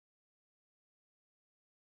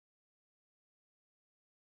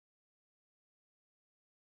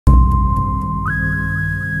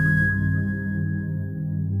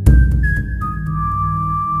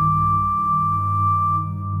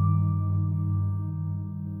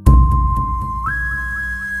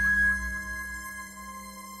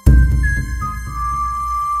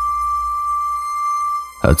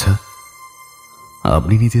আচ্ছা,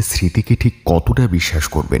 আপনি নিজের স্মৃতিকে ঠিক কতটা বিশ্বাস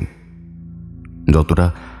করবেন? যতটা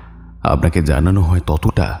আপনাকে জানানো হয়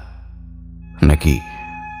ততটা, নাকি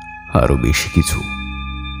আরো বেশি কিছু?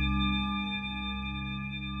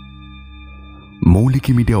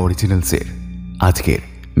 মৌলিক-ই-মিডিয়া অরিজিনালসের আজকের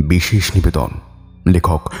বিশেষ নিবেদন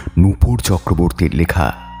লেখক নূপুর চক্রবর্তীর লেখা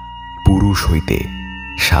পুরুষ হইতে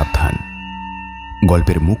সাবধান।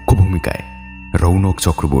 গল্পের মুখ্য ভূমিকায় রৌনক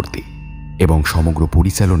চক্রবর্তী এবং সমগ্র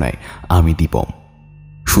পরিচালনায় আমি দীপম।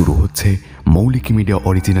 শুরু হচ্ছে মৌলিক-ই-মিডিয়া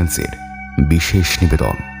অরিজিনালসের বিশেষ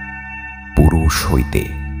নিবেদন পুরুষ হইতে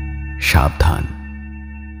সাবধান।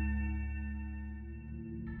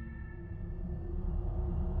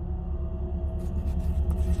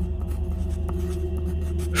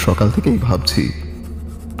 সকাল থেকেই ভাবছি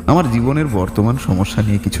আমার জীবনের বর্তমান সমস্যা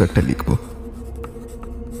নিয়ে কিছু একটা লিখব,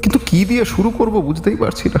 কিন্তু কি দিয়ে শুরু করব বুঝতেই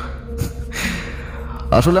পারছি না।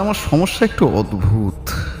 আসলে আমার সমস্যা একটু অদ্ভুত,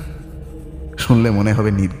 শুনলে মনে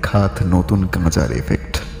হবে নির্ঘাত নতুন গাঁজার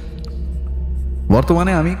এফেক্ট।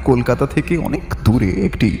 বর্তমানে আমি কলকাতা থেকে অনেক দূরে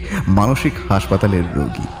একটি মানসিক হাসপাতালের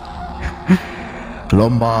রোগী।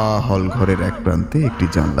 লম্বা হল ঘরের এক প্রান্তে একটি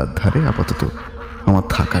জানলার ধারে আপাতত আমার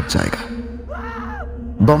থাকার জায়গা।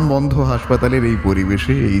 দম বন্ধ হাসপাতালের এই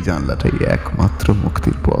পরিবেশে এই জানলাটাই একমাত্র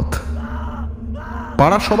মুক্তির পথ।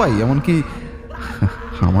 পাড়ার সবাই, এমনকি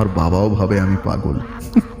আমার বাবাও ভাবে আমি পাগল।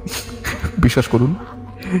 বিশ্বাস করুন,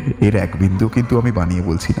 এর এক বিন্দু কিন্তু আমি বানিয়ে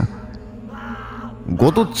বলছি না।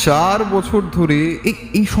 গত 4 বছর ধরে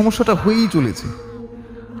এই সমস্যাটা হয়েই চলেছে।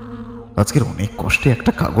 আজকের অনেক কষ্টে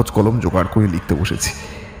একটা কাগজ কলম জোগাড় করে লিখতে বসেছি,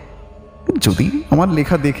 যদি আমার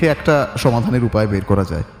লেখা দেখে একটা সমাধানের উপায় বের করা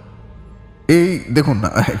যায়। এই দেখুন না,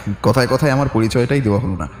 কথায় কথায় আমার পরিচয়টাই দেওয়া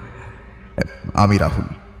হলো না। আমি রাহুল,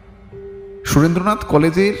 সুরেন্দ্রনাথ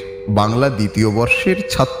কলেজের বাংলা 2য় বর্ষের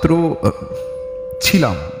ছাত্র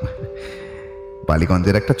ছিলাম।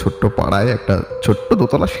 বালিগঞ্জের একটা ছোট্ট পাড়ায় একটা ছোট্ট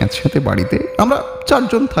দোতলা স্যাঁতস্যাঁতে বাড়িতে আমরা 4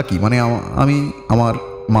 জন থাকি। মানে আমি, আমার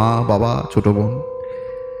মা, বাবা, ছোট বোন।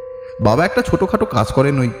 বাবা একটা ছোটখাটো কাজ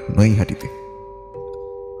করেন ওই নৈহাটিতে।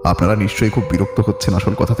 আপনারা নিশ্চয়ই খুব বিরক্ত হচ্ছেন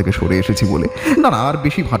আসল কথা থেকে সরে এসেছি বলে। না, আর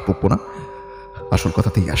বেশি ভাট পড়বো না, আসল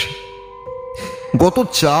কথাতেই আসি। গত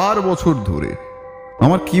 4 বছর ধরে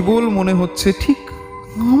আমার কেবল মনে হচ্ছে ঠিক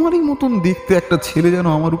আমারই মতন দেখতে একটা ছেলে যেন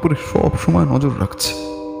আমার উপরে সব সময় নজর রাখছে।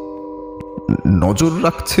 নজর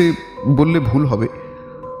রাখছে বললে ভুল হবে,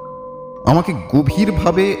 আমাকে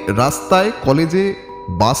গভীরভাবে রাস্তায়, কলেজে,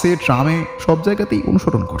 বাসে, ট্রামে সব জায়গাতেই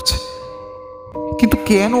অনুসরণ করছে। কিন্তু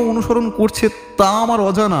কেন অনুসরণ করছে তা আমার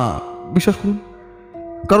অজানা, বিশ্বাস করুন।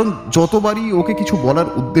 কারণ যতবারই ওকে কিছু বলার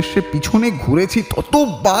উদ্দেশ্যে পিছনে ঘুরেছি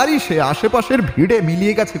ততবারই সে আশেপাশের ভিড়ে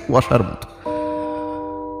মিলিয়ে গেছে কুয়াশার মতো।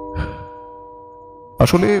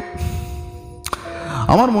 আসলে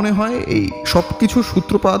আমার মনে হয় এই সব কিছু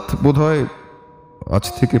সূত্রপাত বোধহয় আজ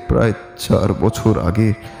থেকে প্রায় 4 বছর আগে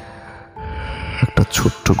একটা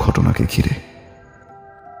ছোট্ট ঘটনাকে ঘিরে।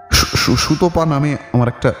 সুতপা নামে আমার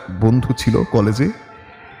একটা বন্ধু ছিল কলেজে।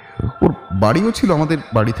 ওর বাড়িও ছিল আমাদের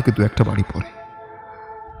বাড়ি থেকে 2-1 বাড়ি পরে।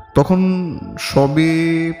 তখন সবে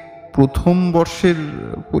প্রথম বর্ষের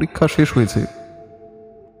পরীক্ষা শেষ হয়েছে।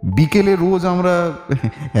 বিকেলে রোজ আমরা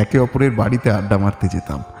একে অপরের বাড়িতে আড্ডা মারতে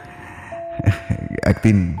যেতাম।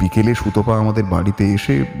 একদিন বিকেলে সুতপা আমাদের বাড়িতে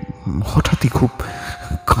এসে হঠাৎই খুব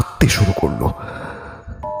কাঁদতে শুরু করলো।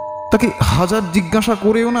 তাকে হাজার জিজ্ঞাসা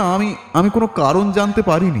করেও না আমি কোনো কারণ জানতে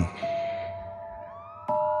পারিনি।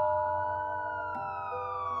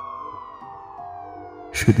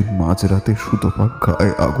 সেদিন মাঝরাতে সুতপা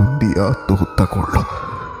গায়ে আগুন দিয়ে আত্মহত্যা করল।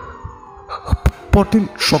 পরদিন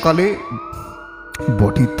সকালে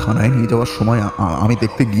বডি থানায় নিয়ে যাওয়ার সময় আমি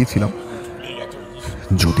দেখতে গিয়েছিলাম।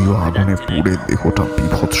 যদিও আগুনে পুড়ে দেহটা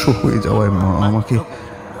বিভৎস হয়ে যাওয়ায় মা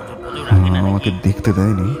আমাকে দেখতে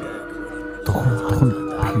দেয়নি। তখন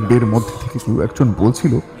ভিড়ের মধ্যে থেকে কেউ একজন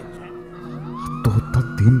বলছিল আত্মহত্যার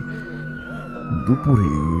দিন দুপুরে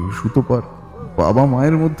সুতপার বাবা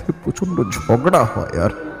মায়ের মধ্যে প্রচন্ড ঝগড়া হয়,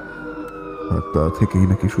 আর তা থেকেই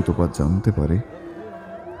নাকি সুতপা জানতে পারে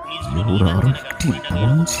ওর আরো একটি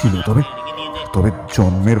বোন ছিল, তবে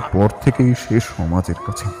জন্মের পর থেকেই সে সমাজের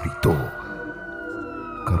কাছে মৃত,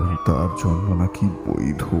 কারণ তার জন্ম নাকি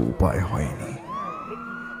বৈধ উপায় হয়নি।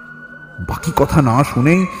 বাকি কথা না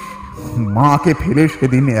শুনেই মাকে ফেলে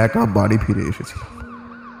সেদিন একা বাড়ি ফিরে এসেছিলাম।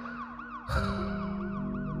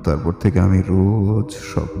 তারপর থেকে আমি রোজ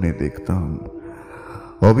স্বপ্নে দেখতাম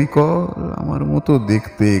অবিকল আমার মতো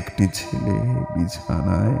দেখতে একটি ছেলে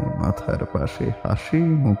বিছানায় মাথার পাশে হাসি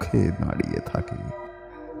মুখে দাঁড়িয়ে থাকে।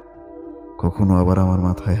 কখনো আবার আমার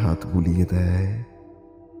মাথায় হাত বুলিয়ে দেয়,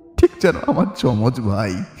 ঠিক যেন আমার চমজ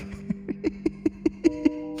ভাই।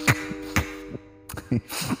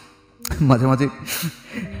 মাঝে মাঝে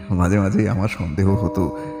মাঝে মাঝে আমার সন্দেহ হতো,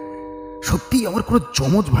 সত্যি আমার কোনো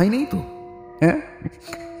যমজ ভাই নেই তো, হ্যাঁ,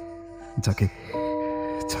 যাকে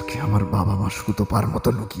যাকে আমার বাবা মা সুতোপার মতো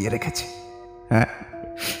লুকিয়ে রেখেছে। হ্যাঁ,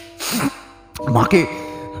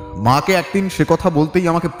 মাকে একদিন সে কথা বলতেই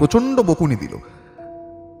আমাকে প্রচন্ড বকুনি দিল।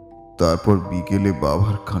 তারপর বিকেলে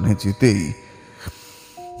বাবার কানে যেতেই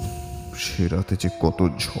সে রাতে যে কত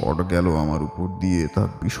ঝড় গেল আমার উপর দিয়ে তা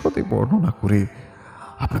বিশদে বর্ণনা করে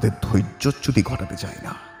আপনাদের ধৈর্যচ্যুতি ঘটাতে চাই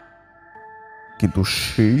না। কিন্তু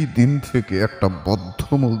সেই দিন থেকে একটা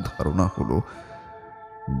বদ্ধমূল ধারণা হলো,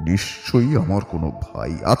 নিশ্চয়ই আমার কোনো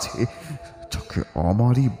ভাই আছে যাকে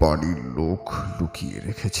আমারই বাড়ির লোক লুকিয়ে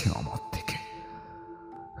রেখেছে আমার থেকে,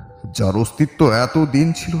 যার অস্তিত্ব এতদিন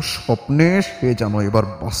ছিল স্বপ্নে, সে যেন এবার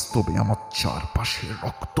বাস্তবে আমার চারপাশে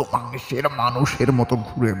রক্ত মাংসের মানুষের মতো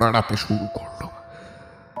ঘুরে বেড়াতে শুরু করলো।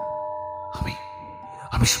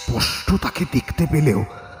 আমি স্পষ্ট তাকে দেখতে পেলেও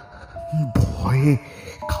ভয়ে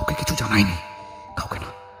কাউকে কিছু জানাইনি, কাউকে না,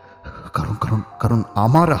 কারণ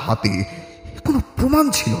আমার হাতে কোনো প্রমাণ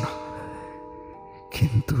ছিল না।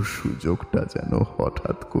 কিন্তু সুযোগটা যেন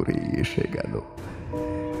হঠাৎ করেই এসে গেল।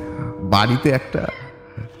 বাড়িতে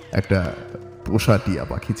একটা পোষা টিয়া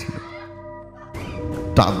পাখি ছিল,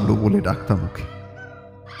 টাবলো বলে ডাকতাম ওকে।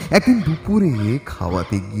 একদিন দুপুরে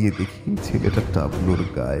খাওয়াতে গিয়ে দেখি ছেলেটা টাবলোর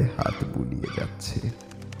গায়ে হাত বুলিয়ে যাচ্ছে,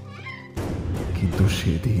 কিন্তু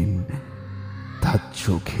সেদিন তার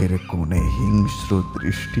চোখের কোণে হিংস্র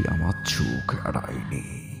দৃষ্টি আমার চোখ এড়ায়নি।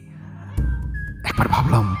 একবার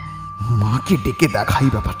ভাবলাম মাকে ডেকে দেখাই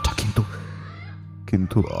ব্যাপারটা,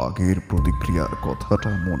 কিন্তু আগের প্রতিক্রিয়ার কথাটা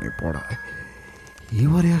মনে পড়ায়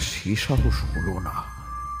এবারে আর সে সাহস হলো না।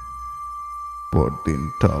 পরদিন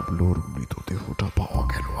টাবলোর মৃতদেহটা পাওয়া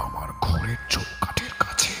গেল আমার ঘরের চৌকাঠের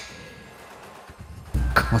কাছে।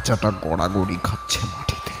 খাঁচাটা গড়াগড়ি খাচ্ছে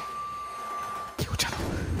মাটিতে।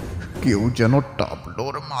 কেউ যেন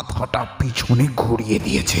টাবলোর মাথাটা পিছনে ঘুরিয়ে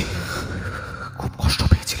দিয়েছে। খুব কষ্ট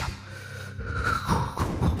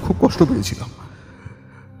পেয়েছিলাম।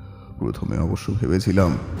 প্রথমে অবশ্য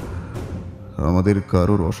ভেবেছিলাম আমাদের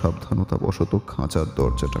কারোর অসাবধানতা বশত খাঁচার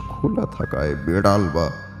দরজাটা খোলা থাকায় বেড়াল বা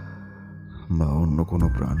অন্য কোনো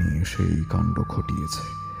প্রাণী এসে এই কাণ্ড ঘটিয়েছে।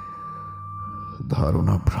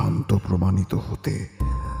 ধারণা ভ্রান্ত প্রমাণিত হতে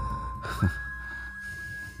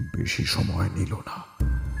বেশি সময় নিল না,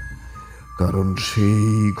 কারণ সেই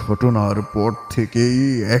ঘটনার পর থেকেই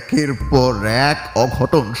একের পর এক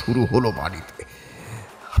অঘটন শুরু হলো বাড়িতে।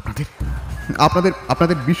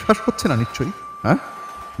 আপনাদের বিশ্বাস হচ্ছে না নিশ্চয়ই? হ্যাঁ,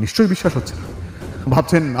 নিশ্চয়ই বিশ্বাস হচ্ছে না।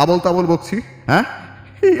 ভাবছেন আবল তাবল বকছি। হ্যাঁ,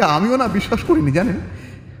 আমিও না বিশ্বাস করিনি, জানেন,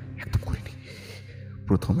 একদম করিনি।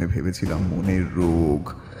 প্রথমে ভেবেছিলাম মনের রোগ,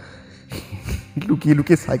 লুকিয়ে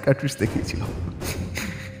লুকিয়ে সাইকিয়াট্রিস্ট দেখিয়েছিলাম।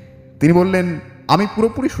 তিনি বললেন আমি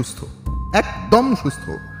পুরোপুরি সুস্থ, একদম সুস্থ।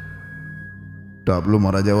 টাবলো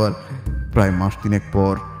মারা যাওয়ার প্রায় মাস তিনেক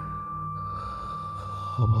পর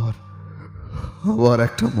আবার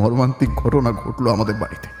একটা মর্মান্তিক ঘটনা ঘটলো আমাদের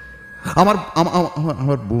বাড়িতে।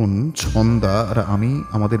 আমার বোন ছন্দা আর আমি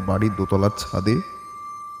আমাদের বাড়ির দোতলার ছাদে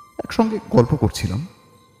একসঙ্গে গল্প করছিলাম।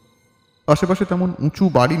 আশেপাশে তেমন উঁচু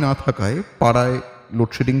বাড়ি না থাকায় পাড়ায়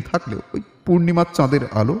লোডশেডিং থাকলেও ওই পূর্ণিমার চাঁদের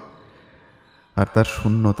আলো আর তার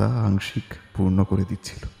শূন্যতা আংশিক পূর্ণ করে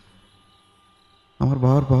দিচ্ছিল। আমার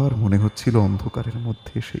বারবার মনে হচ্ছিল অন্ধকারের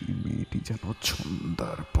মধ্যে সেই মেয়েটি যেন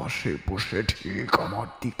ছন্দার পাশে বসে ঠিক আমার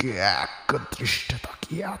দিকে এক দৃষ্টে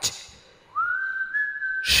তাকিয়ে আছে।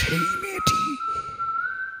 সেই মেয়েটি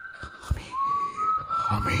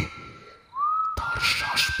আমি তার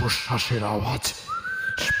শ্বাস প্রশ্বাসের আওয়াজ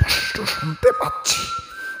স্পষ্ট শুনতে পাচ্ছি।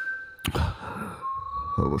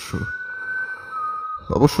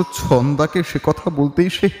 অবশ্য ছন্দাকে সে কথা বলতেই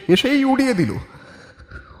সে হেসেই উড়িয়ে দিল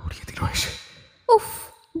এসে। উফ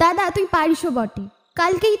দাদা, তুই পারিসও বটে।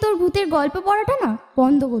 কালকেই তোর ভূতের গল্প পড়াটা না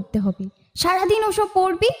বন্ধ করতে হবে। সারাদিন ওসব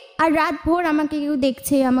পড়বি আর রাত ভোর আমাকে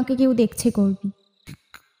কেউ দেখছে করবি।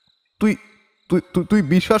 তুই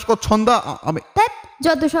বিশ্বাস কর ছন্দা, আমি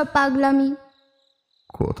যত সব পাগলামি।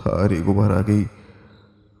 কথা আর এগোবার আগেই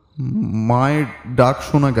মায়ের ডাক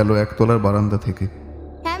শোনা গেল একতলার বারান্দা থেকে।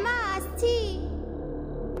 হ্যাঁ মা, আসছি।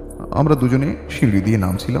 আমরা দুজনে সিঁড়ি দিয়ে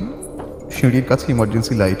নামছিলাম। সিঁড়ির কাছে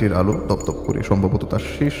ইমার্জেন্সি লাইটের আলো দপদপ করে সম্ভবত তার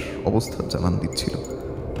শেষ অবস্থার জানান দিচ্ছিল।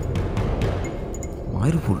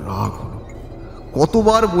 মায়ের উপর রাগ হলো।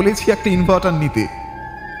 কতবার বলেছি একটা ইনভার্টার নিতে।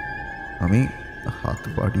 আমি হাত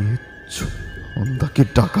বাড়িয়ে ছন্দাকে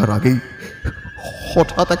ডাকার আগেই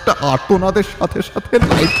হঠাৎ একটা আর্তনাদের সাথে সাথে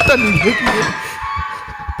লাইটটা নিভে গিয়ে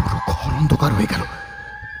পুরো ঘর অন্ধকার হয়ে গেল।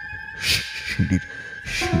 সিঁড়ির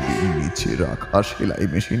নিচে রাখা সেলাই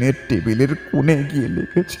মেশিনের টেবিলের কোণে গিয়ে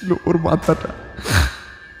লেগেছিল ওর মাথাটা।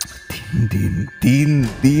 দিন দিন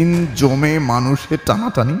দিন জমে মানুষের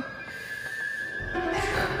টানাটানি,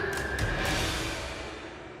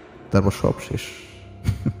 তারপর সব শেষ,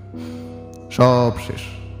 সব শেষ।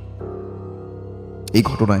 এই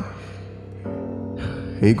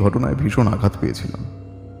ঘটনায় ভীষণ আঘাত পেয়েছিলাম।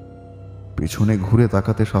 পেছনে ঘুরে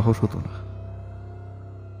তাকাতে সাহস হতো না।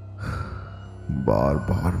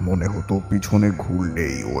 বারবার মনে হতো পিছনে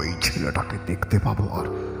ঘুরলেই ওই ছেলেটাকে দেখতে পাবো, আর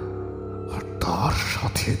তার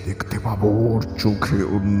সাথে দেখতে পাবো ওর চোখে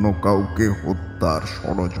অন্য কাউকে হত্যার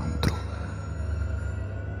ষড়যন্ত্র।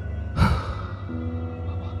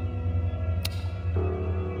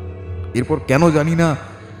 এরপর কেন জানি না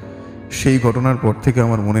সেই ঘটনার পর থেকে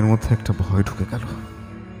আমার মনের মধ্যে একটা ভয় ঢুকে গেল।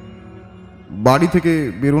 বাড়ি থেকে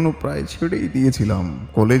বেরোনো প্রায় ছেড়েই দিয়েছিলাম,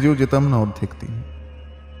 কলেজেও যেতাম না অর্ধেক দিন।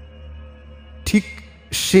 ঠিক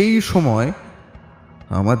সেই সময়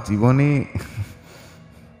আমার জীবনে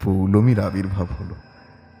পৌলমীর আবির্ভাব হলো।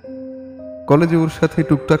 কলেজে ওর সাথে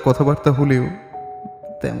টুকটাক কথাবার্তা হলেও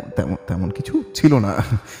তেমন কিছু ছিল না,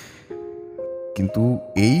 কিন্তু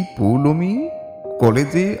এই পৌলমী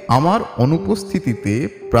কলেজে আমার অনুপস্থিতিতে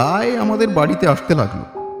প্রায় আমাদের বাড়িতে আসতে লাগলো।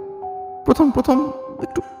 প্রথম প্রথম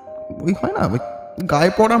একটু ওই হয় না,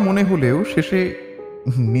 গায়ে পড়া মনে হলেও শেষে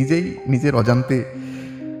নিজেই নিজের অজান্তে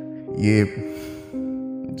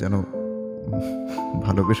যেন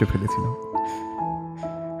ভালোবেসে ফেলেছিলাম।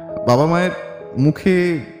 বাবা মায়ের মুখে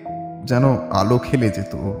যেন আলো খেলে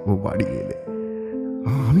যেত ও বাড়ি এলে।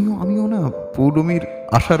 আমিও না পৌলমীর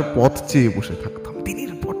আসার পথ চেয়ে বসে থাকতাম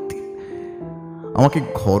দিনের পর দিন। আমাকে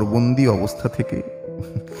ঘরবন্দি অবস্থা থেকে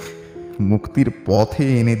মুক্তির পথে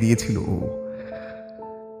এনে দিয়েছিল ও।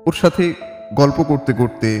 ওর সাথে গল্প করতে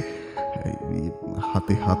করতে,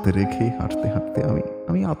 হাতে হাত রেখে হাঁটতে হাঁটতে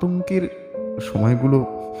আমি আতঙ্কের সময়গুলো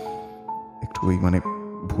একটু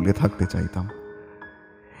ভুলে থাকতে চাইতাম।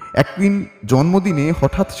 একদিন জন্মদিনে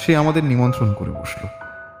হঠাৎ সে আমাদের নিমন্ত্রণ করে বসলো।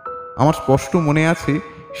 আমার স্পষ্ট মনে আছে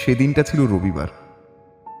সেদিনটা ছিল রবিবার।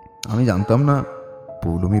 আমি জানতাম না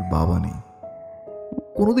পৌলমীর বাবা নেই,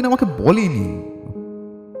 কোনোদিন আমাকে বলেনি।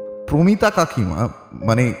 প্রমিতা কাকিমা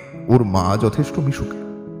ওর মা যথেষ্ট মিশুক,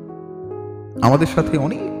 আমাদের সাথে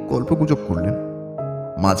অনেক গল্পগুজব করলেন।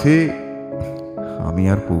 মাঝে আমি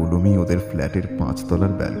আর পৌলমী ওদের ফ্ল্যাটের 5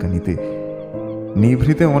 তলার ব্যালকনিতে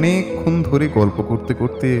নিভৃতে অনেকক্ষণ ধরে গল্প করতে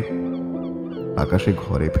করতে আকাশে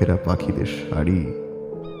ঘরে ফেরা পাখিদের শাড়ি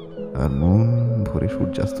আর মন ভরে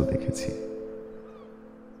সূর্যাস্ত দেখেছি।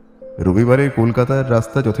 রবিবারে কলকাতার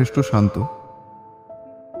রাস্তা যথেষ্ট শান্ত।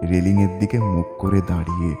 রেলিং এর দিকে মুখ করে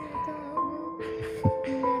দাঁড়িয়ে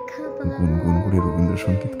গুনগুন করে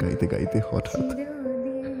রবীন্দ্রসঙ্গীত গাইতে গাইতে হঠাৎ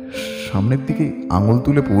সামনের দিকে আঙুল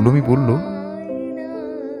তুলে পৌলমী বলল,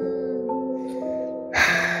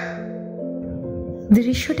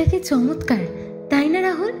 দৃশ্যটা কি চমৎকার, তাই না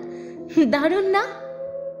রাহুল? দারুণ না?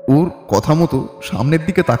 ওর কথা মতো সামনের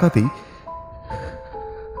দিকে তাকাতেই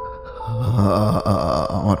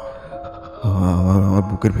আমার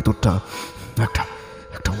বুকের ভেতরটা একটা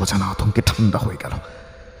অজানা আতঙ্কে ঠান্ডা হয়ে গেল।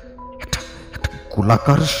 একটা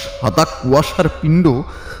গোলাকার সাদা কুয়াশার পিণ্ড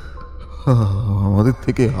আমাদের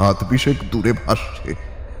থেকে হাত বিশেক দূরে ভাসছে।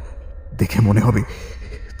 দেখে মনে হবে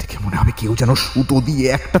কেউ যেন সুতো দিয়ে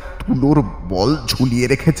একটা তুলোর বল ঝুলিয়ে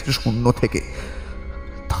রেখেছে শূন্য থেকে।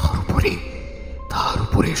 তার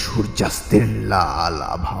উপরে সূর্যাস্তের লাল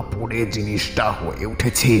আভা পড়ে জিনিসটা হয়ে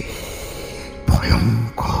উঠেছে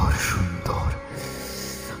ভয়ঙ্কর সুন্দর।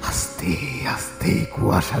 আস্তে আস্তে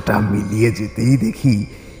কুয়াশাটা মিলিয়ে যেতেই দেখি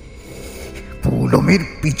পৌলমীর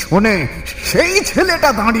পিছনে সেই ছেলেটা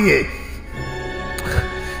দাঁড়িয়ে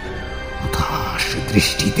উদাস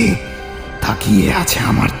দৃষ্টিতে তাকিয়ে আছে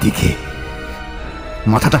আমার দিকে।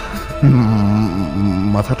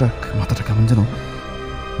 মাথাটা কেমন যেন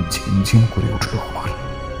ঝিমঝিম করে উঠল আমার।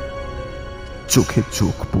 চোখে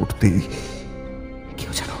চোখ পড়তেই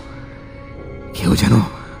কেউ যেন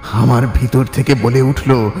আমার ভিতর থেকে বলে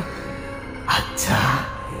উঠল, আচ্ছা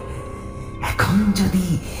এখন যদি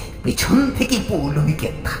পিছন থেকে পৌলমীকে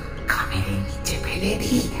ধাক্কা মেরে নিচে ফেলে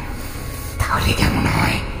দিই তাহলে কেমন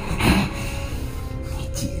হয়?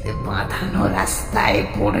 নিচের বাঁধানো রাস্তায়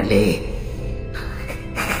পড়লে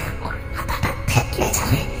মাথাটা থেতলে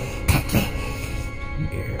যাবে,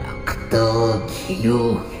 রক্ত ঘিলু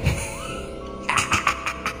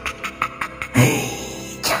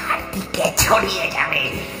চারদিকে ছড়িয়ে যাবে।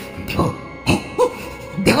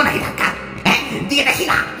 দেব না ধাক্কা, দিয়ে দেখি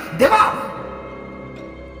না, দেব।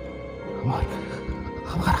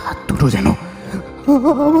 আমার হাত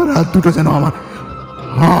দুটো যেন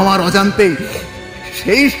আমার অজান্তেই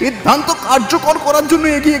সেই সিদ্ধান্ত কার্যকর করার জন্য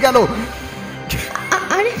এগিয়ে গেল।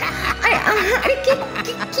 আরে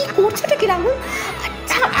কি করছোটা কি রাহুল?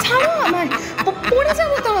 ছাড়ো, আমার পড়ে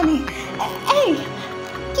যাবো তো আমি। এই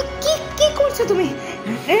কি করছো তুমি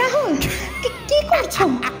রাহুল? কি করছো?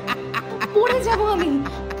 পড়ে যাবো আমি,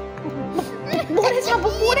 পড়ে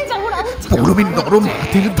যাবো রাহুল। পৌলমীর নরম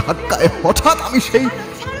হাতের ধাক্কায় হঠাৎ আমি সেই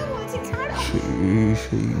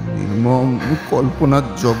নির্মম কল্পনার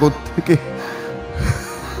জগৎ থেকে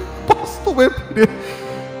বাস্তবে ফিরে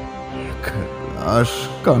লাশ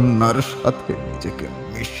কান্নার সাথে নিজেকে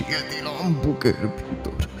মিশিয়ে দিলাম বুকের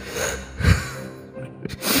ভিতর।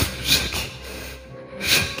 সে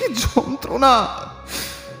কি যন্ত্রণা,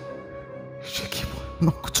 সে কি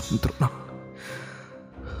ভয়ানক যন্ত্রণা।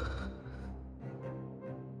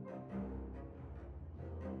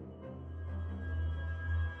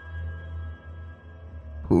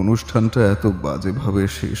 অনুষ্ঠানটা এত বাজেভাবে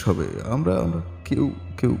শেষ হবে আমরা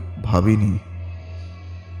কেউ ভাবিনি,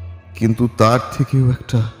 কিন্তু তার থেকেও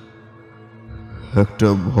একটা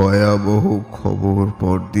ভয়াবহ খবর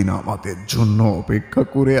পরদিন আমাদের জন্য অপেক্ষা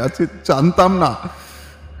করে আছে জানতাম না।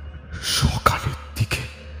 সকালের দিকে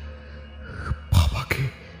বাবাকে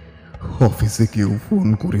অফিসে কেউ ফোন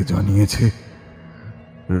করে জানিয়েছে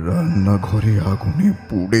রান্নাঘরে আগুনে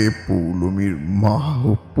পুড়ে পৌলমীর মা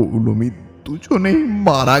ও পৌলমী দুজনেই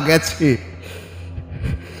মারা গেছে।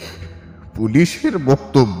 পুলিশের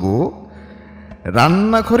বক্তব্য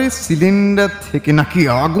রান্নাঘরের সিলিন্ডার থেকে নাকি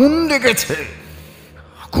আগুন লেগেছে।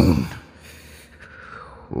 আগুন,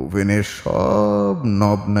 ওভেনের সব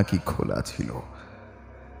নব নাকি খোলা ছিল।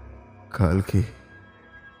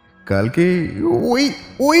 কালকে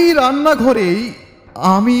ওই রান্নাঘরেই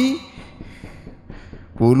আমি,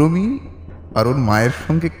 পৌলমী আর ওর মায়ের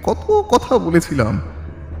সঙ্গে কত কথা বলেছিলাম।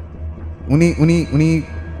 উনি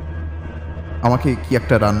আমাকে কি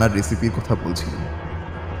একটা রান্নার রেসিপির কথা বলছিলেন।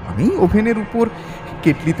 আমি ওভেনের উপর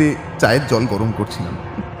কেটলিতে চায়ের জল গরম করছিলাম,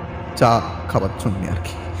 চা খাবার জন্য আর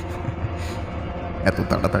কি। এত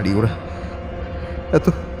তাড়াতাড়ি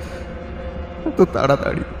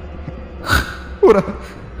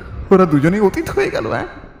ওরা দুজনেই অতীত হয়ে গেল।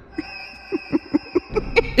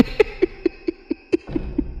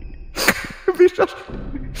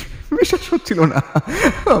 বিশ্বাস হচ্ছিল না।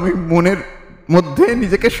 আমি মনের মধ্যে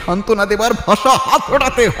নিজেকে সান্ত্বনা দেবার ভাষা হাত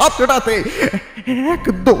ওঠাতে এক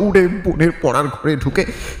দৌড়ে বোনের পড়ার ঘরে ঢুকে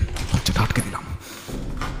দরজাটা আটকে দিলাম।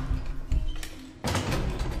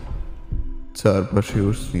 চারপাশে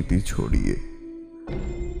ওর স্মৃতি ছড়িয়ে।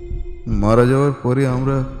 মারা যাওয়ার পরে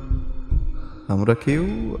আমরা কেউ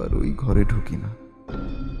আর ওই ঘরে ঢুকি না।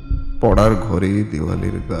 পড়ার ঘরে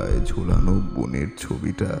দেওয়ালের গায়ে ঝোলানো বোনের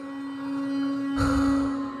ছবিটা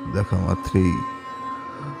দেখা মাত্রেই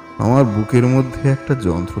আমার বুকের মধ্যে একটা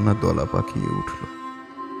যন্ত্রণা দলা পাকিয়ে উঠল।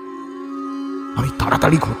 আমি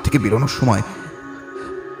তাড়াতাড়ি ঘর থেকে বেরোনোর সময়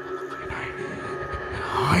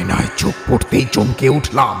আয়নায় চোখ পড়তেই চমকে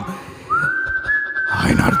উঠলাম।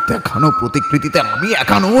 আয়নার দেখানো প্রতিকৃতিতে আমি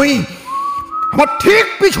একা নই, আমার ঠিক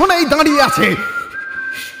পিছনেই দাঁড়িয়ে আছে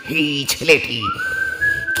সেই ছেলেটি,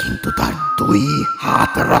 কিন্তু তার দুই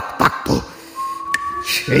হাত রক্তাক্ত।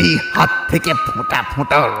 সেই হাত থেকে ফোঁটা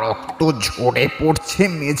ফোঁটা রক্ত ঝরে পড়ছে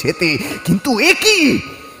মেঝেতে। কিন্তু এ কি?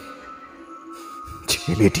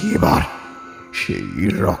 ছেলেটি এবার সেই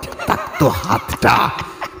রক্তাক্ত হাতটা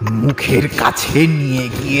মুখের কাছে নিয়ে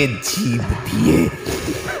গিয়ে জিভ দিয়ে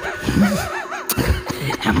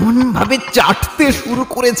এমন ভাবে চাটতে শুরু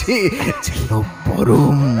করেছে যেন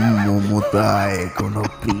পরম মমতায় কোনো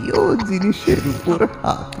প্রিয় জিনিসের উপর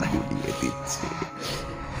হাত বুলিয়ে দিচ্ছে।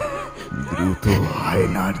 দ্রুত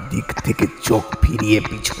আয়নার দিক থেকে চোখ ফিরিয়ে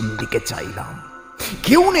পিছন দিকে চাইলাম।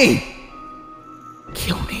 কেউ নেই।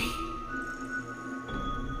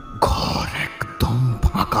 ঘর একদম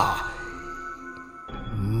ফাঁকা,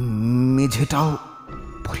 মেঝেটাও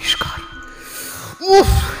পরিষ্কার।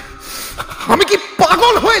 উফ, আমি কি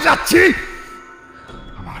পাগল হয়ে যাচ্ছি?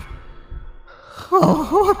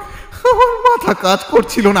 আমার মাথা কাজ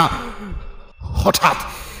করছিল না।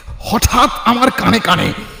 হঠাৎ আমার কানে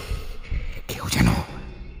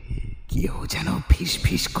কেউ যেন ফিস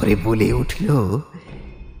ফিস করে বলে উঠল,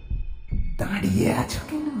 দাঁড়িয়ে আছো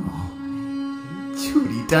কেন?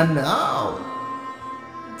 ছুরিটা নাও।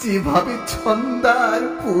 যেভাবে ছন্দার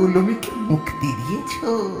পৌলমীকে মুক্তি দিয়েছ,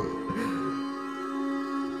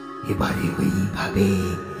 এবারে ওইভাবে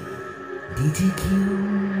নিজেকে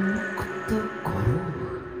মুক্ত করো।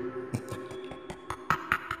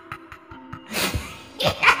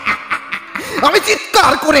 আমি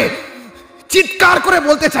চিৎকার করে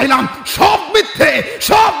বলতে চাইলাম, সব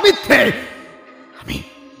মিথ্যে।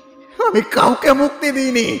 আমি কাউকে মুক্তি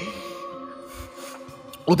দিইনি।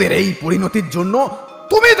 ওদের এই পরিণতির জন্য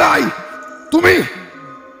তুমি দায়ী।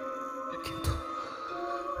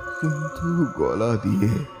 কিন্তু গলা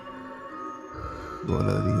দিয়ে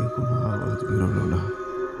কোনো আওয়াজ বেরোলো না।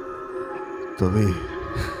 তবে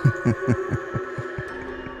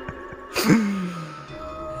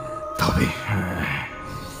তবে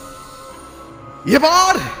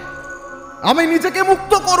এবার আমি নিজেকে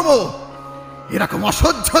মুক্ত করব, এরকম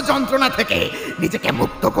অসহ্য যন্ত্রণা থেকে নিজেকে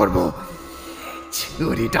মুক্ত করব।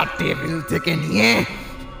 ছুরিটা টেবিল থেকে নিয়ে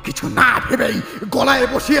কিছু না ভেবেই গলায়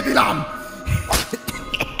বসিয়ে দিলাম।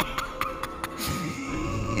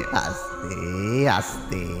 আস্তে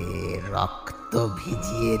আস্তে রক্ত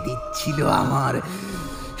ভিজিয়ে দিচ্ছিল আমার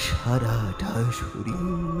সারাটা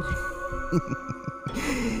শরীর।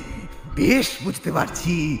 বেশ বুঝতে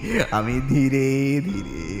পারছি আমি ধীরে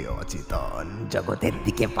ধীরে অচেতন জগতের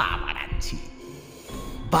দিকে পা বাড়াচ্ছি।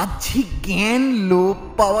 বাহ্যিক জ্ঞান লোপ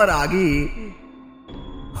পাওয়ার আগে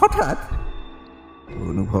হঠাৎ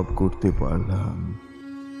অনুভব করতে পারলাম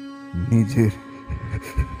নিজের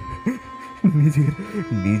নিজের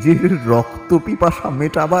নিজের রক্ত পিপাসা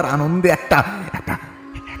মেটাবার আনন্দে একটা একটা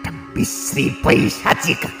একটা বিশ্রী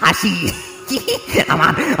পৈশাচিক হাসি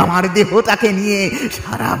আমার দেহটাকে নিয়ে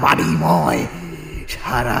সারা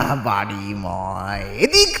বাড়িময়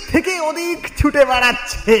এদিক থেকে ওদিক ছুটে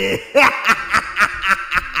বেড়াচ্ছে।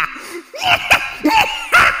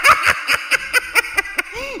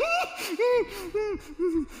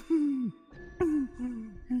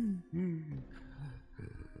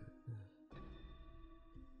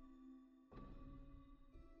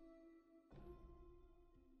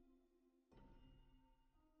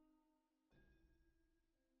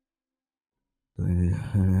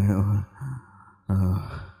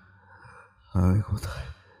 আমি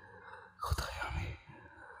কোথায় আমি?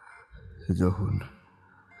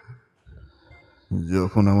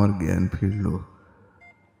 যখন আমার জ্ঞান ফিরল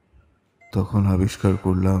তখন আবিষ্কার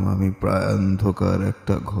করলাম আমি প্রায় অন্ধকার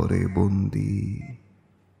একটা ঘরে বন্দি।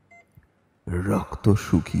 রক্ত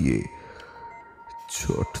শুকিয়ে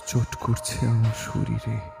চট করছে আমার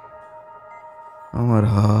শরীরে। আমার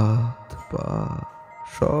হাত পা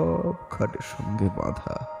সব খাটের সঙ্গে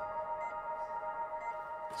বাঁধা।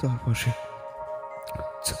 চারপাশে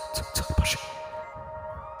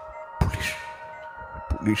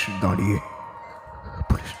পুলিশ দাঁড়িয়ে।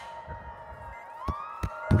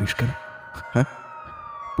 পুলিশ কেন? হ্যাঁ,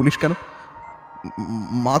 পুলিশ কেন?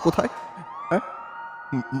 মা কোথায়? হ্যাঁ,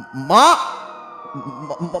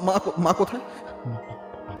 মা কোথায়?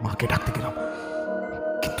 মাকে ডাকতে গেলাম,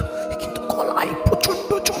 কিন্তু গলায় প্রচন্ড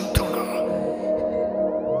যন্ত্রণা।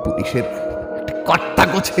 পুলিশের একটা কর্তা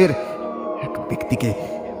গোছের এক ব্যক্তিকে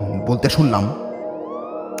বলতে শুনলাম,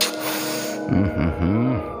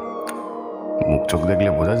 মুখ চোখ দেখলে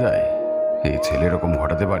বোঝা যায় এই ছেলে এরকম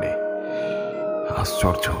ঘটাতে পারে।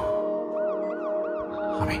 আশ্চর্য।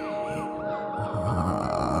 আমি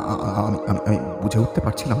বুঝে উঠতে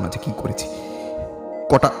পারছিলাম না যে কি করেছি।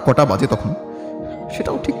 কটা বাজে তখন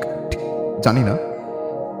সেটাও ঠিক জানি না।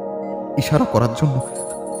 ইশারা করার জন্য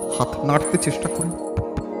হাত নাড়তে চেষ্টা করে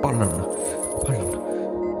পারলাম না।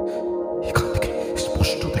 এখান থেকে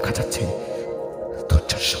স্পষ্ট দেখা যাচ্ছে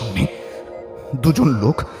দরজার সামনে দুজন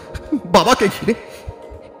লোক বাবাকে ঘিরে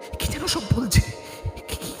কি যেন সব বলছে।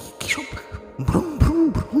 কি সব ভ্রুম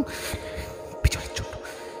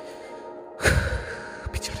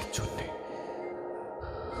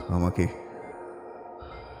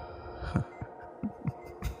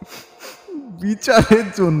বিচারের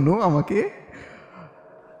জন্য আমাকে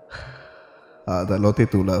আদালতে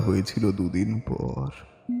তোলা হয়েছিল 2 দিন পর।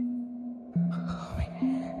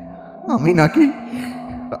 আমি নাকি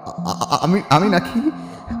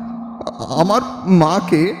আমার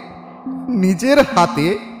মাকে নিজের হাতে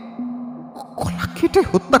গলা কেটে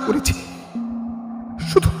হত্যা করেছি।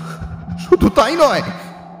 শুধু তাই নয়,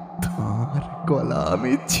 তার গলা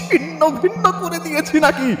আমি ছিন্ন ভিন্ন করে দিয়েছি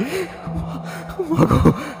নাকি।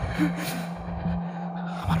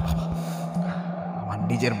 আমার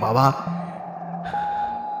নিজের বাবা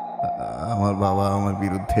আমার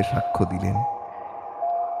বিরুদ্ধে সাক্ষ্য দিলেন।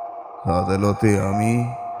 আদালতে আমি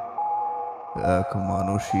এক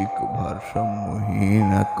মানসিক ভারসাম্যহীন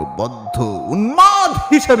এক বদ্ধ উন্মাদ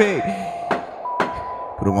হিসেবে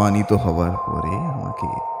প্রমাণিত হবার পরে আমাকে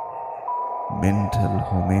মেন্টাল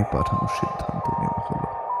হোমে পাঠানোর সিদ্ধান্ত নেওয়া হলো।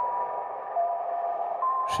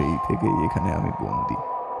 সেই থেকেই এখানে আমি বন্দি।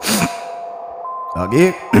 আগে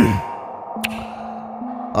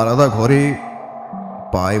আলাদা ঘরে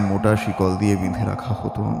পায়ে মোটা শিকল দিয়ে বেঁধে রাখা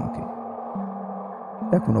হতো আমাকে।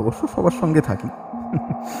 এখন অবশ্য সবার সঙ্গে থাকি।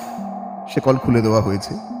 শিকল খুলে দেওয়া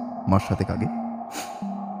হয়েছে মাস 7 আগে।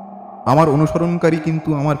 আমার অনুসরণকারী কিন্তু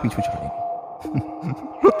আমার পিছু ছাড়েনি।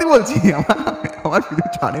 সত্যি বলছি, আমার পিছু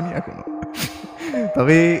ছাড়েনি এখনো।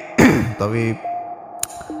 তবে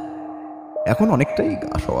এখন অনেকটাই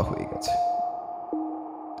গা সওয়া হয়ে গেছে।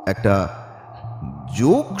 একটা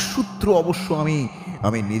যোগসূত্র অবশ্য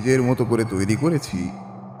আমি নিজের মতো করে তৈরি করেছি।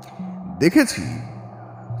 দেখেছি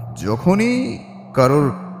যখনই কারোর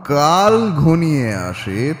কাল ঘনিয়ে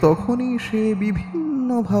আসে তখনই সে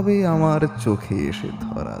বিভিন্নভাবে আমার চোখে এসে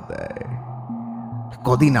ধরা দেয়।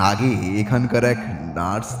 কদিন আগে এখানকার এক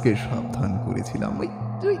নার্সকে সাবধান করেছিলাম, ওই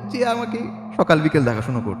যে আমাকে সকাল বিকেল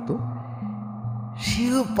দেখাশোনা করতো।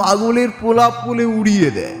 সেও পাগলের প্রলাপ বলে উড়িয়ে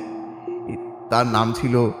দেয়। তার নাম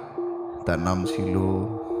ছিল তার নাম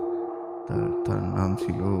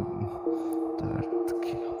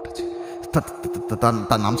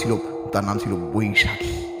ছিল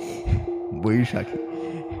বৈশাখী।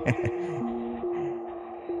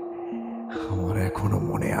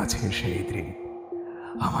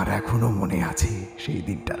 আমার এখনো মনে আছে সেই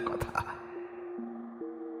দিনটার কথা।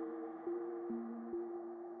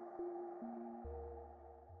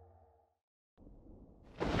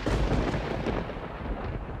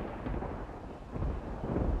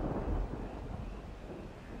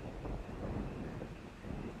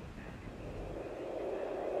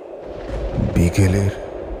 বিকেলের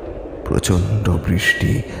প্রচন্ড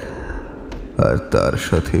বৃষ্টি আর তার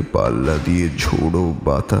সাথে পাল্লা দিয়ে ঝোড়ো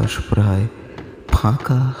বাতাস প্রায়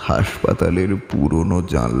ফাঁকা হাসপাতালের পুরনো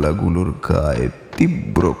জানলাগুলোর গায়ে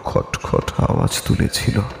তীব্র খটখট আওয়াজ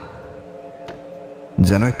তুলেছিল।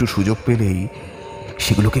 যেন একটু সুযোগ পেলেই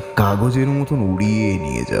সেগুলোকে কাগজের মতন উড়িয়ে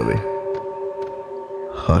নিয়ে যাবে।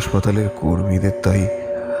 হাসপাতালের কর্মীদের তাই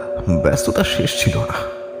ব্যস্ততা শেষ ছিল না।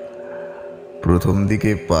 প্রথম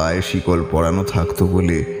দিকে পায়ে শিকল পরানো থাকতো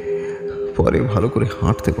বলে পরে ভালো করে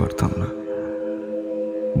হাঁটতে পারতাম না।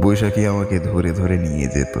 বৈশাখী আমাকে ধরে ধরে নিয়ে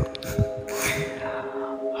যেত।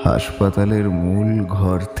 হাসপাতালের মূল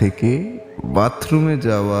ঘর থেকে বাথরুমে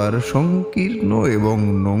যাওয়ার সংকীর্ণ এবং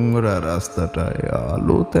নোংরা রাস্তাটায়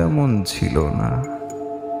আলো তেমন ছিল না,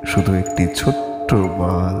 শুধু একটি ছোট্ট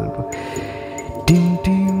বাল্ব টিম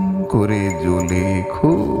টিম করে জ্বলে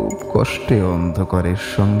খুব কষ্টে অন্ধকারের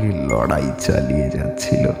সঙ্গে লড়াই চালিয়ে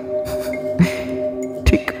যাচ্ছিল,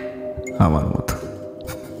 ঠিক আমার মতো।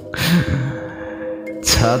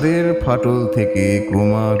 ছাদের ফাটল থেকে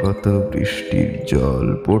ক্রমাগত বৃষ্টির জল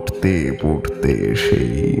পড়তে পড়তে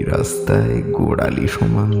সেই রাস্তায় গোড়ালি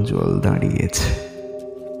সমান জল দাঁড়িয়েছে।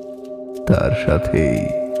 তার সাথেই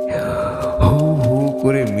হু হু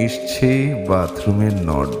করে মিশছে বাথরুমের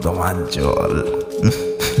নর্দমার জল।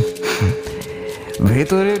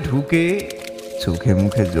 ভেতরে ঢুকে চোখে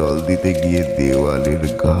মুখে জল দিতে গিয়ে দেওয়ালের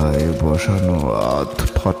গায়ে বসানো আধ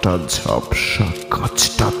ফাটা ঝাপসা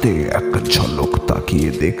কাঁচটাতে এক ঝলক তাকিয়ে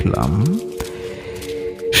দেখলাম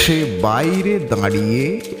সে বাইরে দাঁড়িয়ে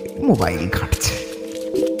মোবাইল ঘাঁটছে।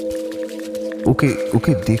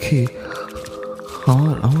 ওকে দেখে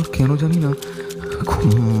আমার কেন জানি না খুব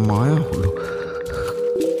মায়া হলো।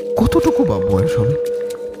 কতটুকু বা বয়স হবে?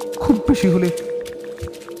 খুব বেশি হলে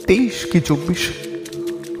 23 কি 24।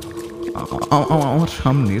 আমার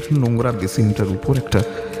সামনের নোংরা বেসিনটার উপর একটা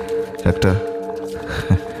একটা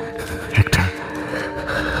একটা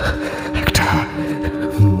একটা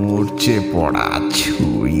মরচে পড়া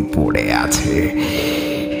ছুরি পড়ে আছে।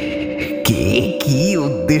 কে কি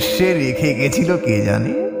উদ্দেশ্যে রেখে গেছিল কে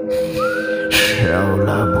জানে।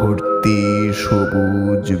 শ্যাওলা ভর্তি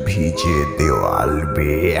সবুজ ভিজে দেওয়াল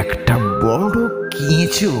বেয়ে একটা বড়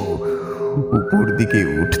কেঁচো উপর দিকে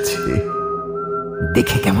উঠছে।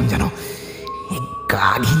 দেখে কেমন যেন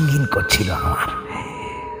গা ঘিন ঘিন করছিল আমার।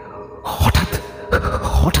 হঠাৎ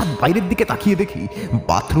হঠাৎ বাইরের দিকে তাকিয়ে দেখি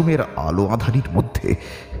বাথরুমের আলো আঁধারির মধ্যে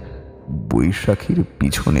বৈশাখীর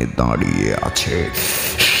পিছনে দাঁড়িয়ে আছে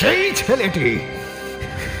সেই ছেলেটি।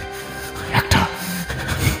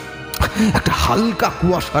 একটা হালকা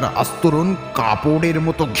কুয়াশার আস্তরণ কাপড়ের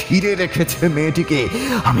মতো ঘিরে রেখেছে মেয়েটিকে।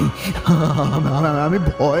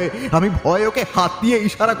 আমি ভয়ে ওকে হাত দিয়ে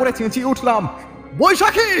ইশারা করে চেঁচিয়ে উঠলাম,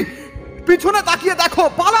 বৈশাখী পিছনে তাকিয়ে দেখো,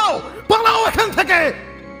 পালাও পালাও এখান থেকে।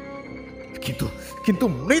 কিন্তু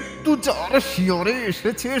মৃত্যু যার শিয়রে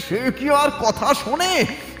এসেছে সে কি আর কথা শোনে?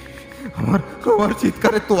 আমার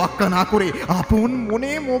চিৎকারে তোয়াক্কা না করে আপন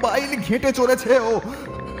মনে মোবাইল ঘেঁটে চলেছে ও।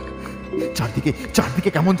 চারদিকে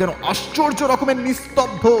কেমন যেন আশ্চর্য রকমের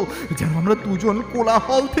নিস্তব্ধ, যেন আমরা দুজন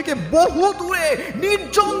কোলাহল থেকে বহু দূরে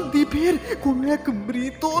নির্জন দ্বীপের কোন এক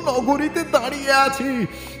মৃত নগরীতে দাঁড়িয়ে আছি।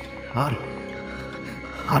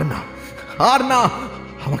 আর না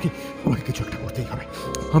আমাকে কিছু একটা করতেই হবে।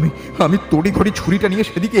 আমি তড়িঘড়ি ছুরিটা নিয়ে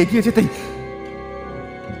সেদিকে এগিয়ে যেতেই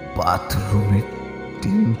বাথরুমের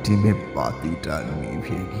টিমটিমে বাতিটা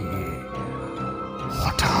নিভে গিয়ে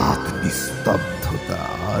হঠাৎ নিস্তব্ধতা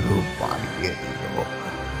আরো বাড়িয়ে দিল।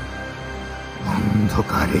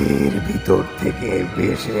 অন্ধকারের ভিতর থেকে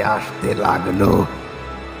ভেসে আসতে লাগলো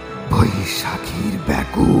বৈশাখীর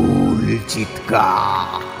ব্যাকুল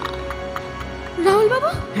চিৎকার। রাহুল বাবু,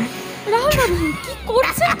 রাহুল বাবু, কি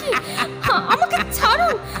করছেন কি? আমাকে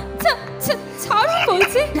ছাড়ুন, ছাড়ুন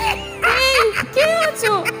বলছি। কে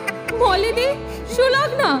আছো? মলিনী,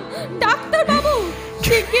 সুলগ্না, ডাক্তার বাবু,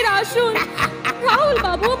 শিগগির আসুন। রাহুল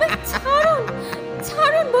বাবু, আমাকে ছাড়ুন,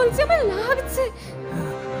 ছাড়ুন বলছি, আমার লাগছে।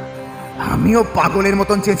 আমিও পাগলের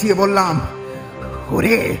মতন চেঁচিয়ে বললাম,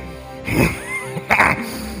 ওরে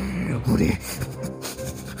ওরে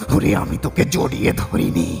ওরে, আমি তোকে জড়িয়ে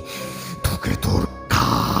ধরিনি, তোকে তোর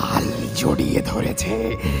কাল জড়িয়ে ধরেছে।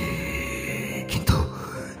 কিন্তু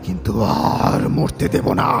কিন্তু আর মরতে দেব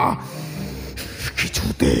না,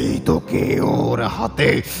 কিছুতেই তোকে ওর হাতে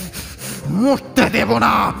মরতে দেব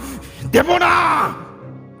না, দেব না।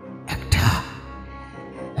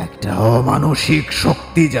 একটা অমানসিক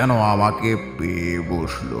শক্তি যেন আমাকে পেয়ে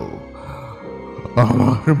বসলো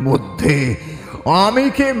আমার মধ্যে।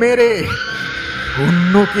 আমিকে মেরে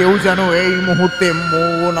অন্য কেউ যেন এই মুহূর্তে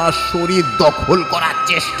মন আর শরীর দখল করার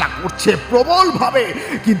চেষ্টা করছে প্রবল ভাবে,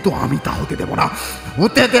 কিন্তু আমি তা হতে দেব না,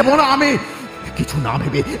 হতে দেব না। আমি কিছু না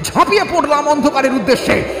ভেবে ঝাঁপিয়ে পড়লাম অন্ধকারের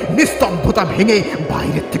উদ্দেশ্যে। নিস্তব্ধতা ভেঙে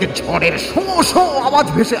বাইরের থেকে ঝড়ের শোঁ শোঁ আওয়াজ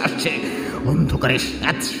ভেসে আসছে। অন্ধকারের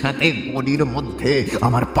সাথে গলির মধ্যে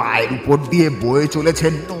আমার পায়ের উপর দিয়ে বয়ে চলেছে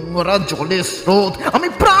নোংরা জলের স্রোত। আমি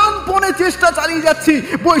প্রাণপণে চেষ্টা চালিয়ে যাচ্ছি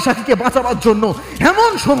বৈশাখীকে বাঁচাবার জন্য।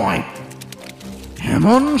 এমন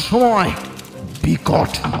সময়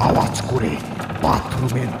বিকট আওয়াজ করে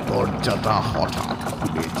বাথরুমের দরজাটা হঠাৎ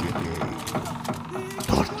খুলে যেতে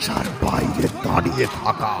দরজার বাইরে দাঁড়িয়ে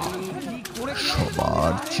থাকা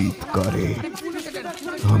সবার চিৎকারে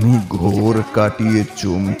আমি ঘোর কাটিয়ে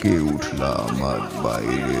চমকে উঠলাম। আর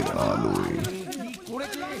বাইরের আলোয়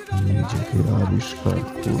নিজেকে আবিষ্কার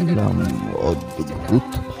করলাম অদ্ভুত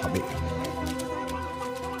ভাবে।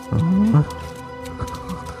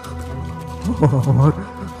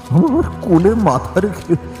 আমার কোলে মাথা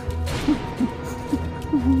রেখে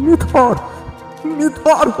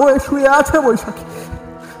নিথর হয়ে শুয়ে আছে বৈশাখী।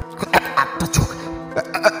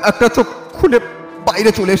 একটা চোখ খুলে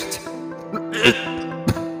বাইরে চলে এসেছে,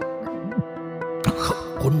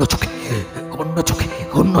 অন্য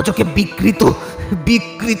চোখে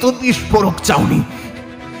বিকৃত বিস্ফোরক চাউনি।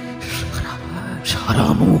 সারা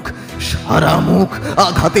মুখ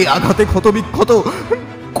আঘাতে ক্ষতবিক্ষত,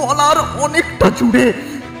 গলার অনেকটা জুড়ে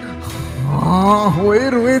হয়ে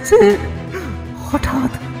রয়েছে।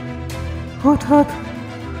 হঠাৎ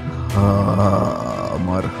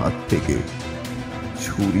আমার হাত থেকে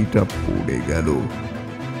ছুরিটা পড়ে গেল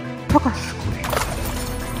ঠকাস করে।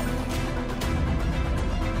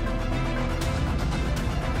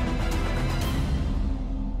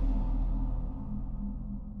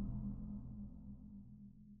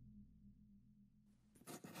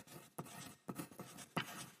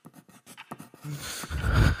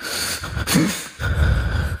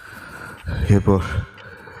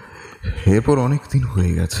 এরপর অনেক দিন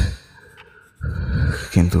হয়ে গেছে,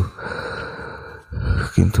 কিন্তু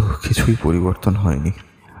কিছুই পরিবর্তন হয়নি।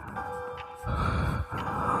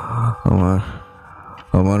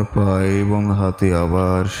 আমার পায়ে এবং হাতে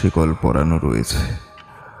আবার শিকল পরানো রয়েছে।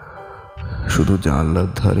 শুধু জানলার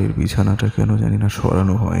ধারের বিছানাটা কেন জানি না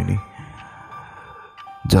সরানো হয়নি।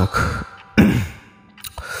 যাক,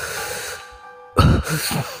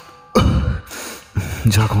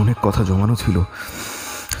 অনেক কথা জমানো ছিল,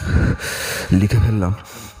 লিখে ফেললাম।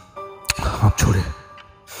 হাত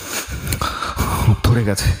ধরে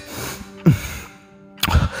গেছে।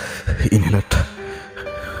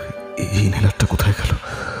 ইনহেলারটা কোথায় গেল?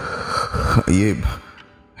 এই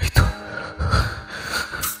তো।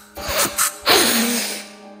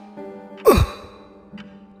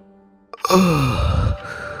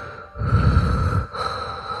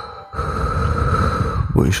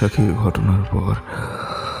 বৈশাখীর ঘটনার পর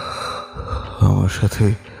আমার সাথে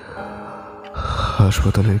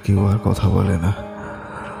হাসপাতালের কেউ আর কথা বলে না,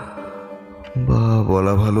 বা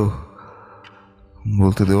বলা ভালো,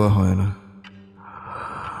 বলতে দেওয়া হয় না।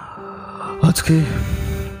 আজকে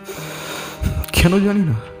কেন জানি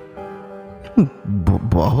না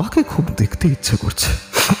বাবাকে খুব দেখতে ইচ্ছে করছে।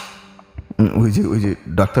 ওই যে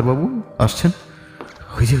ডাক্তারবাবু আসছেন,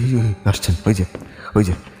 আসছেন, ওই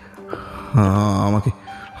যে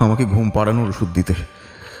আমাকে ঘুম পাড়ানোর ওষুধ দিতে।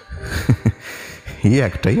 এই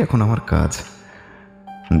একটাই এখন আমার কাজ,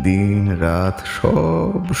 দিন রাত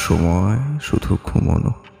সব সময় শুধু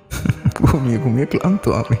ঘুমানো। ঘুমিয়ে ক্লান্ত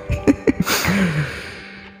আমি।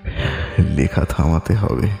 লেখা থামাতে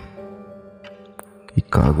হবে। এই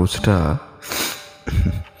কাগজটা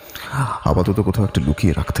আপাতত কোথাও একটা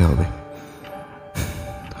লুকিয়ে রাখতে হবে।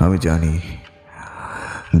 আমি জানি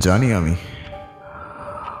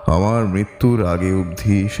আমার মৃত্যুর আগে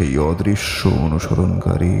অবধি সেই অদৃশ্য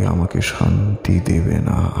অনুসরণকারী আমাকে শান্তি দেবে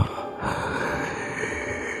না,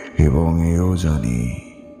 এবং এও জানি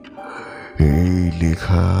এই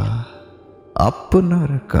লেখা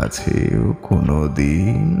আপনার কাছেও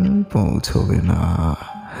কোনোদিন পৌঁছবে না।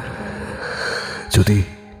 যদি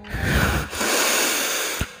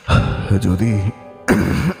যদি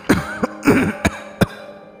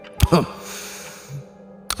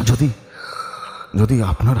যদি যদি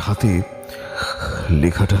আপনার হাতে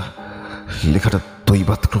লেখাটা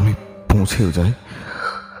দৈবাতক্রমে পৌঁছেও যায়,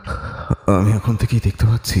 আমি এখন থেকেই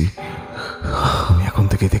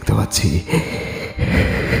দেখতে পাচ্ছি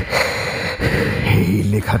এই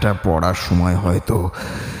লেখাটা পড়ার সময় হয়তো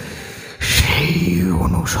সেই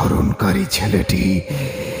অনুসরণকারী ছেলেটি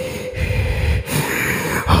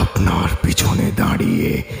আপনার পিছনে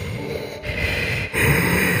দাঁড়িয়ে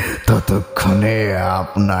ততক্ষণে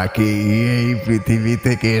আপনাকে এই পৃথিবী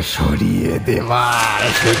থেকে সরিয়ে দেবার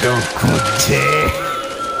সুযোগ খুঁজছে।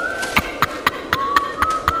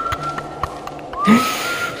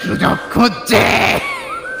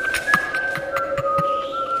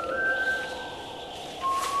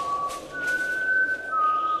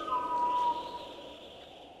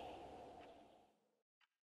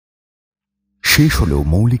 শেষ হলো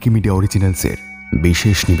মৌলিক-e-Media অরিজিনালসের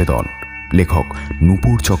বিশেষ নিবেদন লেখক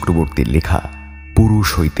নূপুর চক্রবর্তীর লেখা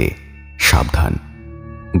পুরুষ হইতে সাবধান।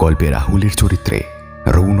 গল্পে রাহুলের চরিত্রে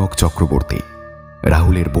রৌনক চক্রবর্তী,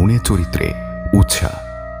 রাহুলের বোনের চরিত্রে উৎসা,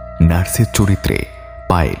 নার্সের চরিত্রে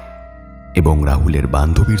পায়েল এবং রাহুলের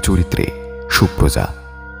বান্ধবীর চরিত্রে সুপ্রজা।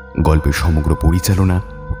 গল্পের সমগ্র পরিচালনা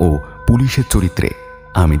ও পুলিশের চরিত্রে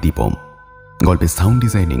আমি দীপম। গল্পের sound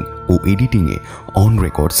designing O এডিটিংয়ে on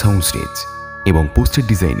record sound stage এবং পোস্টার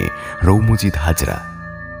ডিজাইনে রৌম্যজিৎ হাজরা।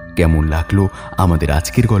 কেমন লাগলো আমাদের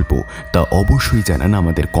আজকের গল্প তা অবশ্যই জানান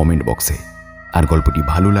আমাদের কমেন্ট বক্সে। আর গল্পটি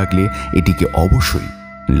ভালো লাগলে এটিকে অবশ্যই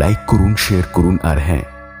লাইক করুন, শেয়ার করুন, আর হ্যাঁ,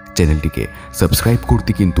 চ্যানেলটিকে সাবস্ক্রাইব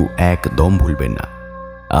করতে কিন্তু একদম ভুলবেন না।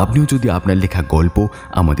 আপনিও যদি আপনার লেখা গল্প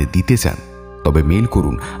আমাদের দিতে চান তবে মেল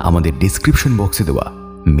করুন আমাদের ডেসক্রিপশন বক্সে দেওয়া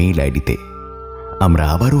মেল আইডিতে।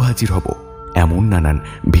 আমরা আবারও হাজির হব এমন নানান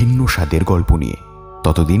ভিন্ন স্বাদের গল্প নিয়ে।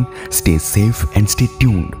 ততদিন stay safe and stay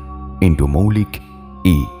tuned into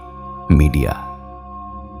মৌলিক-e-Media।